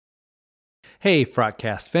Hey,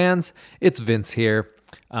 Frotcast fans, it's Vince here.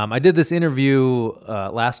 I did this interview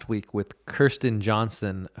last week with Kirsten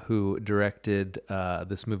Johnson, who directed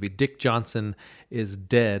this movie. Dick Johnson is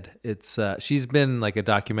Dead. She's been like a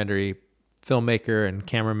documentary filmmaker and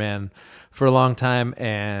cameraman for a long time,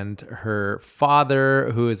 and her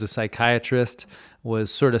father, who is a psychiatrist,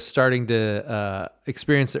 was sort of starting to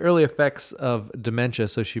experience the early effects of dementia.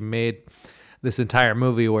 So she made this entire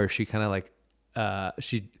movie where she kind of like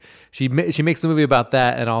she makes a movie about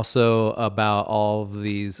that, and also about all of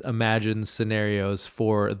these imagined scenarios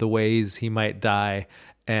for the ways he might die,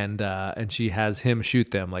 and she has him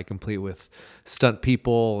shoot them, like complete with stunt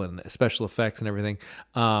people and special effects and everything.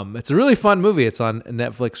 It's a really fun movie. It's on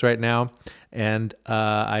Netflix right now, and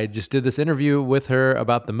I just did this interview with her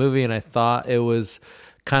about the movie, and I thought it was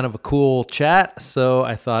kind of a cool chat, so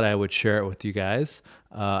I thought I would share it with you guys,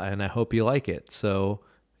 and I hope you like it. So,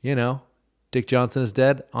 Dick Johnson is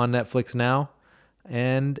Dead on Netflix now,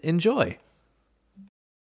 and enjoy.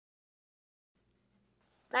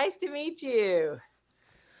 Nice to meet you.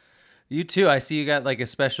 You too. I see you got like a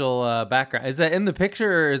special background. Is that in the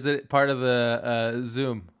picture, or is it part of the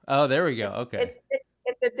Zoom? Oh, there we go. Okay. It's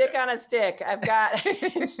a dick on a stick. I've got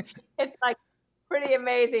it's like pretty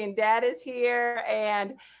amazing. Dad is here,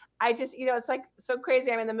 and I just, it's like so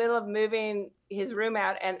crazy. I'm in the middle of moving his room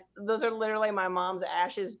out, and those are literally my mom's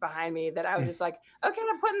ashes behind me that I was just like, okay,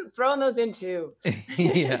 throwing those in too.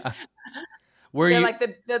 Yeah. Were They're you? like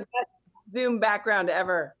the best Zoom background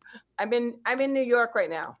ever. I'm in New York right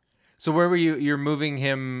now. So where were you? You're moving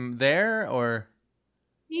him there, or?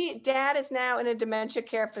 Dad is now in a dementia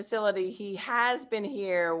care facility. He has been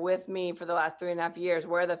here with me for the last 3.5 years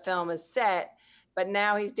where the film is set, but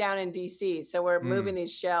now he's down in DC. So we're moving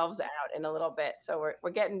these shelves out in a little bit. So we're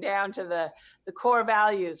getting down to the core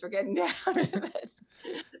values. We're getting down to the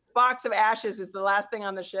box of ashes is the last thing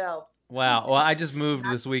on the shelves. Wow. Well, I just moved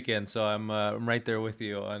this weekend, so I'm right there with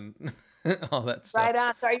you on all that stuff. Right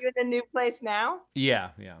on. So are you in the new place now?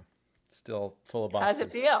 Yeah, yeah. Still full of How does it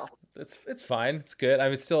boxes. feel? It's fine. It's good.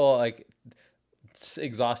 I'm still like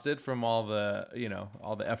exhausted from all the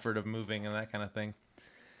effort of moving and that kind of thing.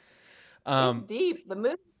 It's Um, deep.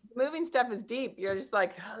 Moving stuff is deep. You're just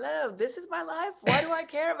like, hello, this is my life. Why do I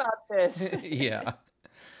care about this? yeah.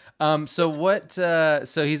 So what?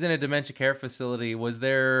 So he's in a dementia care facility. Was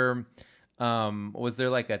there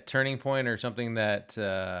like a turning point or something that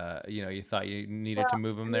you thought you needed to Well,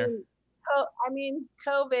 move him I there? mean,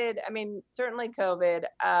 COVID. Certainly COVID.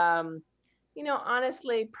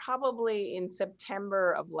 Honestly, probably in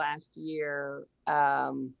September of last year,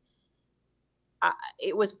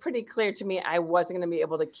 it was pretty clear to me I wasn't going to be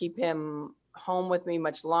able to keep him home with me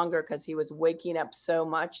much longer because he was waking up so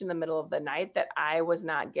much in the middle of the night that I was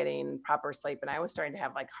not getting proper sleep, and I was starting to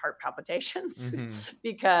have like heart palpitations Mm-hmm.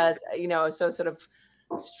 because I was so sort of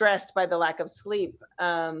stressed by the lack of sleep.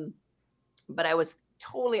 But I was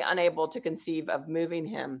totally unable to conceive of moving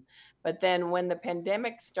him. But then when the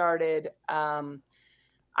pandemic started,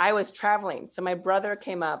 I was traveling. So my brother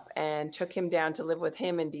came up and took him down to live with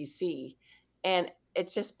him in DC. And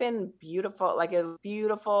it's just been beautiful. Like it was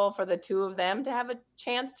beautiful for the two of them to have a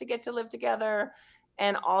chance to get to live together.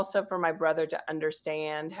 And also for my brother to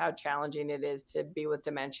understand how challenging it is to be with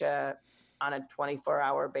dementia on a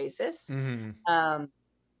 24-hour basis. Mm-hmm. Um,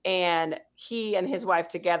 and he and his wife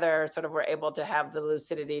together sort of were able to have the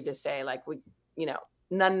lucidity to say, like, you know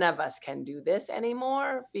none of us can do this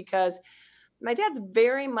anymore, because my dad's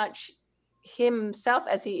very much himself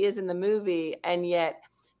as he is in the movie, and yet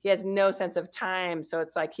he has no sense of time. So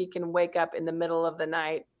it's like he can wake up in the middle of the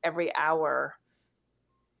night every hour,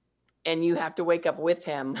 and you have to wake up with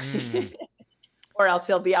him Mm. or else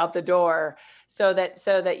he'll be out the door. So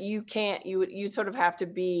that you sort of have to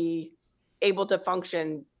be able to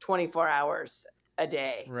function 24 hours a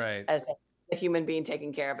day Right. as a human being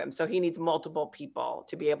taking care of him. So he needs multiple people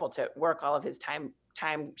to be able to work all of his time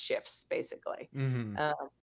shifts, basically. Mm-hmm. um,